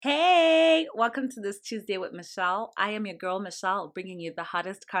Welcome to this Tuesday with Michelle. I am your girl, Michelle, bringing you the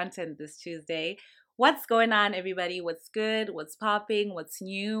hottest content this Tuesday. What's going on, everybody? What's good? What's popping? What's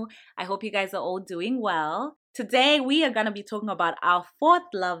new? I hope you guys are all doing well. Today, we are going to be talking about our fourth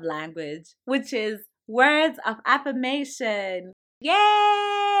love language, which is words of affirmation.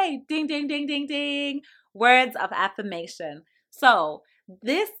 Yay! Ding, ding, ding, ding, ding. Words of affirmation. So,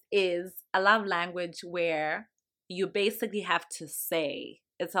 this is a love language where you basically have to say.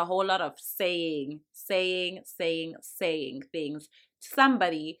 It's a whole lot of saying things to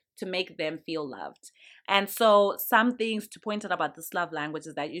somebody to make them feel loved. And so some things to point out about this love language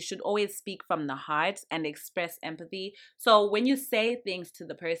is that you should always speak from the heart and express empathy. So when you say things to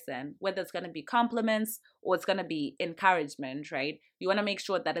the person, whether it's going to be compliments or it's going to be encouragement, right? You want to make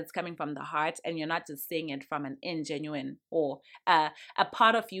sure that it's coming from the heart and you're not just saying it from an ingenuine or a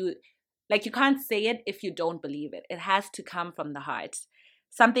part of you. Like, you can't say it if you don't believe it. It has to come from the heart.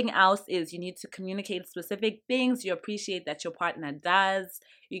 Something else is you need to communicate specific things you appreciate that your partner does.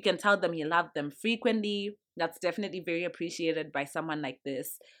 You can tell them you love them frequently. That's definitely very appreciated by someone like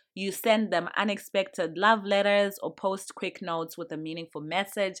this. You send them unexpected love letters or post quick notes with a meaningful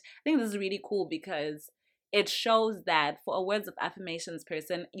message. I think this is really cool because it shows that for a words of affirmations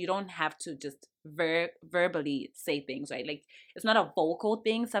person, you don't have to just verbally say things, right? Like, it's not a vocal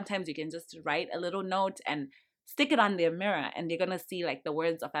thing. Sometimes you can just write a little note and stick it on their mirror and they're going to see like the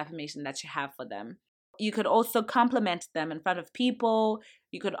words of affirmation that you have for them. You could also compliment them in front of people.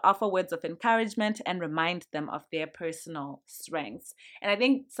 You could offer words of encouragement and remind them of their personal strengths. And I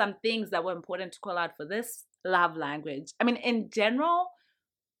think some things that were important to call out for this love language. I mean, in general,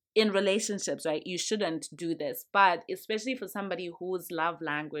 in relationships, right, you shouldn't do this, but especially for somebody whose love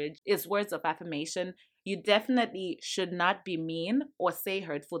language is words of affirmation, you definitely should not be mean or say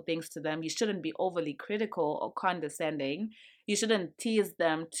hurtful things to them. You shouldn't be overly critical or condescending. You shouldn't tease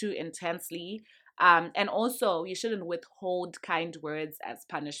them too intensely. And also, you shouldn't withhold kind words as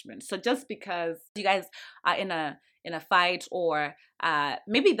punishment. So just because you guys are in a fight, or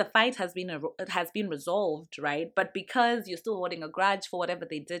maybe the fight has been resolved, right? But because you're still holding a grudge for whatever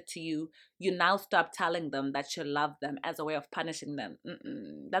they did to you, you now stop telling them that you love them as a way of punishing them.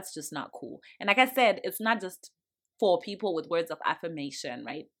 That's just not cool. And like I said, it's not just for people with words of affirmation,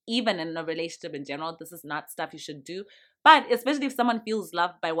 right? Even in a relationship in general, this is not stuff you should do. But especially if someone feels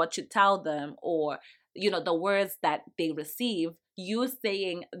loved by what you tell them, or the words that they receive, you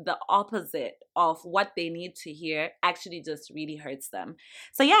saying the opposite of what they need to hear actually just really hurts them.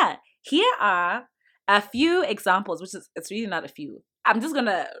 So yeah, here are a few examples, it's really not a few. I'm just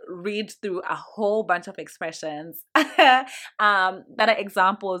gonna read through a whole bunch of expressions that are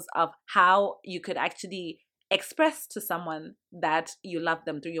examples of how you could actually express to someone that you love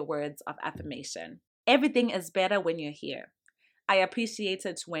them through your words of affirmation. Everything is better when you're here. I appreciate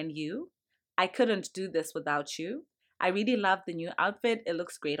it when you. I couldn't do this without you. I really love the new outfit. It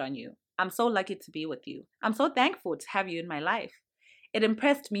looks great on you. I'm so lucky to be with you. I'm so thankful to have you in my life. It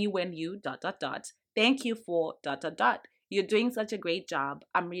impressed me when you ... Thank you for ... You're doing such a great job.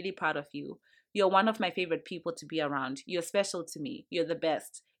 I'm really proud of you. You're one of my favorite people to be around. You're special to me. You're the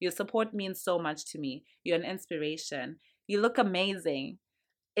best. Your support means so much to me. You're an inspiration. You look amazing.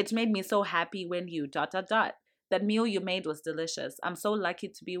 It made me so happy when you ... That meal you made was delicious. I'm so lucky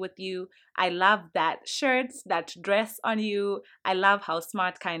to be with you. I love that shirt, that dress on you. I love how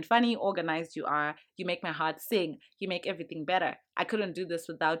smart, kind, funny, organized you are. You make my heart sing. You make everything better. I couldn't do this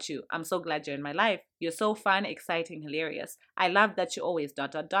without you. I'm so glad you're in my life. You're so fun, exciting, hilarious. I love that you always ...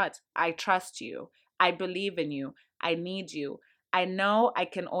 I trust you. I believe in you. I need you. I know I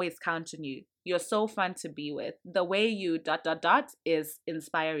can always count on you. You're so fun to be with. The way you ... is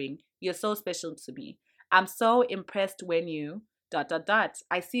inspiring. You're so special to me. I'm so impressed when you ...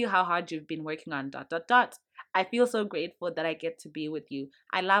 I see how hard you've been working on ... I feel so grateful that I get to be with you.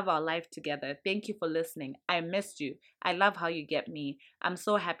 I love our life together. Thank you for listening. I missed you. I love how you get me. I'm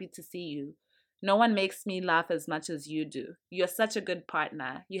so happy to see you. No one makes me laugh as much as you do. You're such a good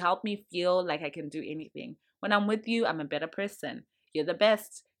partner. You help me feel like I can do anything. When I'm with you, I'm a better person. You're the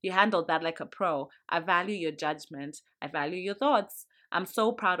best. You handle that like a pro. I value your judgment. I value your thoughts. I'm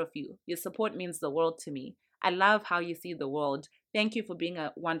so proud of you. Your support means the world to me. I love how you see the world. Thank you for being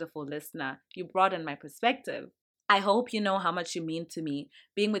a wonderful listener. You broaden my perspective. I hope you know how much you mean to me.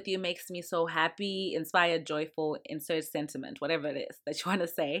 Being with you makes me so happy, inspired, joyful, insert sentiment, whatever it is that you want to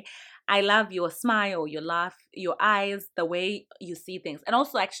say. I love your smile, your laugh, your eyes, the way you see things. And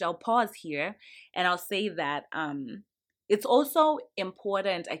also, actually, I'll pause here and I'll say that it's also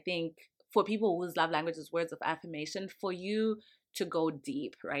important, I think, for people whose love language is words of affirmation, for you to go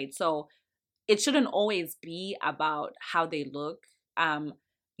deep, right? So it shouldn't always be about how they look.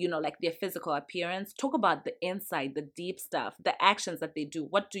 like their physical appearance. Talk about the inside, the deep stuff, the actions that they do.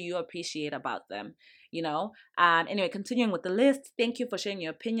 What do you appreciate about them? Anyway, continuing with the list, thank you for sharing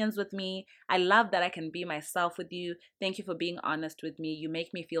your opinions with me. I love that I can be myself with you. Thank you for being honest with me. You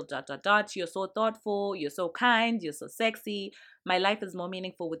make me feel ... You're so thoughtful. You're so kind. You're so sexy. My life is more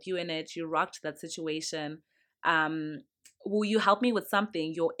meaningful with you in it. You rocked that situation. Will you help me with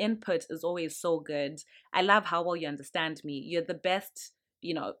something? Your input is always so good. I love how well you understand me. You're the best,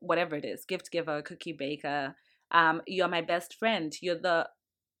 whatever it is, gift giver, cookie baker. You're my best friend.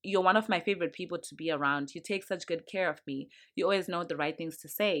 You're one of my favorite people to be around. You take such good care of me. You always know the right things to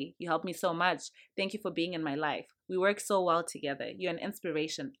say. You help me so much. Thank you for being in my life. We work so well together. You're an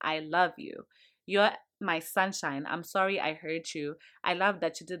inspiration. I love you. You're my sunshine. I'm sorry I hurt you. I love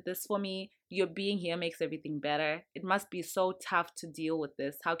that you did this for me. Your being here makes everything better. It must be so tough to deal with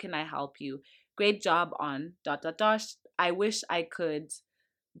this. How can I help you? Great job on ... I wish I could ...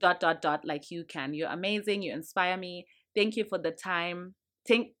 like you can. You're amazing. You inspire me. Thank you for the time.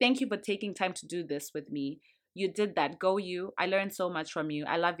 Thank you for taking time to do this with me. You did that. Go you. I learned so much from you.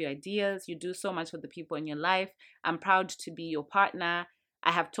 I love your ideas. You do so much for the people in your life. I'm proud to be your partner.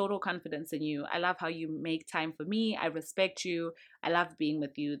 I have total confidence in you. I love how you make time for me. I respect you. I love being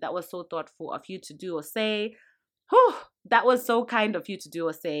with you. That was so thoughtful of you to do or say. Whew, that was so kind of you to do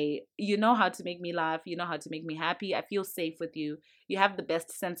or say. You know how to make me laugh. You know how to make me happy. I feel safe with you. You have the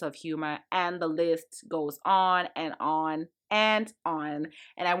best sense of humor. And the list goes on and on and on.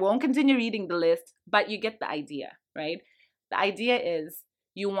 And I won't continue reading the list, but you get the idea, right? The idea is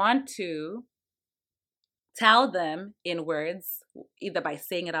you want to tell them in words, either by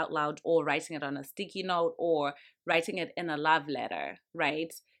saying it out loud or writing it on a sticky note or writing it in a love letter,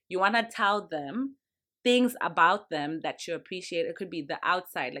 right? You want to tell them things about them that you appreciate. It could be the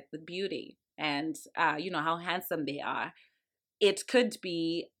outside, like the beauty and, how handsome they are. It could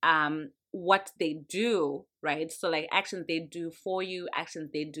be what they do, right? So like actions they do for you,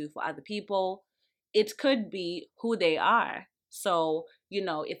 actions they do for other people. It could be who they are. So,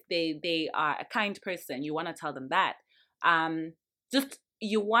 if they are a kind person, you want to tell them that. Just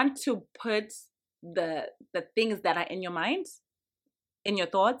you want to put the things that are in your mind, in your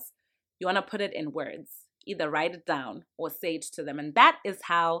thoughts, you want to put it in words. Either write it down or say it to them. And that is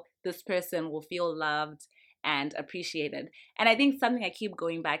how this person will feel loved and appreciated. And I think something I keep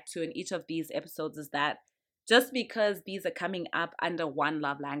going back to in each of these episodes is that just because these are coming up under one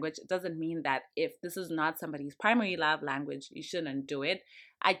love language, it doesn't mean that if this is not somebody's primary love language, you shouldn't do it.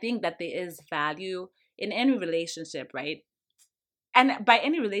 I think that there is value in any relationship, right? And by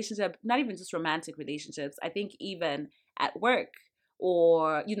any relationship, not even just romantic relationships, I think even at work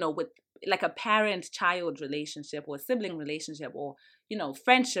or, with like a parent-child relationship or sibling relationship or,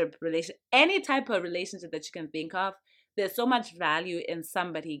 friendship relation, any type of relationship that you can think of, there's so much value in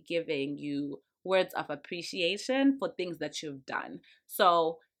somebody giving you words of appreciation for things that you've done.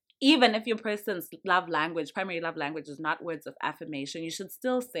 So even if your person's primary love language is not words of affirmation, you should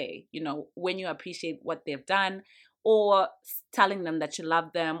still say, when you appreciate what they've done or telling them that you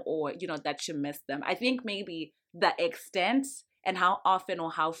love them or, that you miss them. I think maybe the extent and how often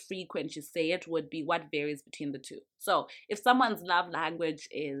or how frequent you say it would be what varies between the two. So if someone's love language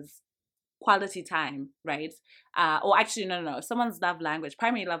is quality time, right? Or actually, no. Someone's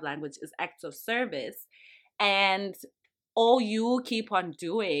primary love language is acts of service. And all you keep on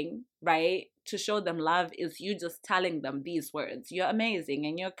doing, right, to show them love is you just telling them these words. You're amazing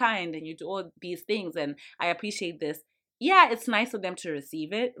and you're kind and you do all these things and I appreciate this. Yeah, it's nice for them to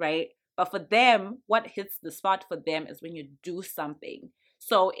receive it, right? But for them, what hits the spot for them is when you do something.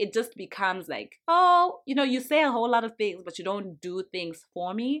 So it just becomes like, you say a whole lot of things, but you don't do things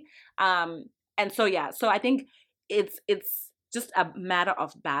for me. And so, yeah, so I think it's just a matter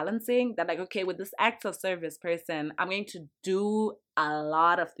of balancing that, like, okay, with this acts of service person, I'm going to do a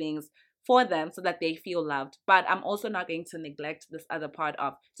lot of things for them so that they feel loved. But I'm also not going to neglect this other part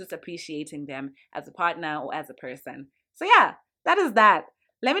of just appreciating them as a partner or as a person. So yeah, that is that.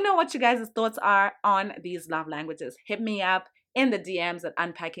 Let me know what you guys' thoughts are on these love languages. Hit me up in the DMs at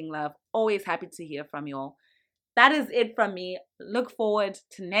Unpacking Love. Always happy to hear from you all. That is it from me. Look forward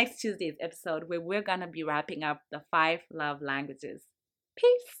to next Tuesday's episode where we're going to be wrapping up the 5 love languages.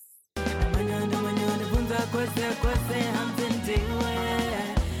 Peace.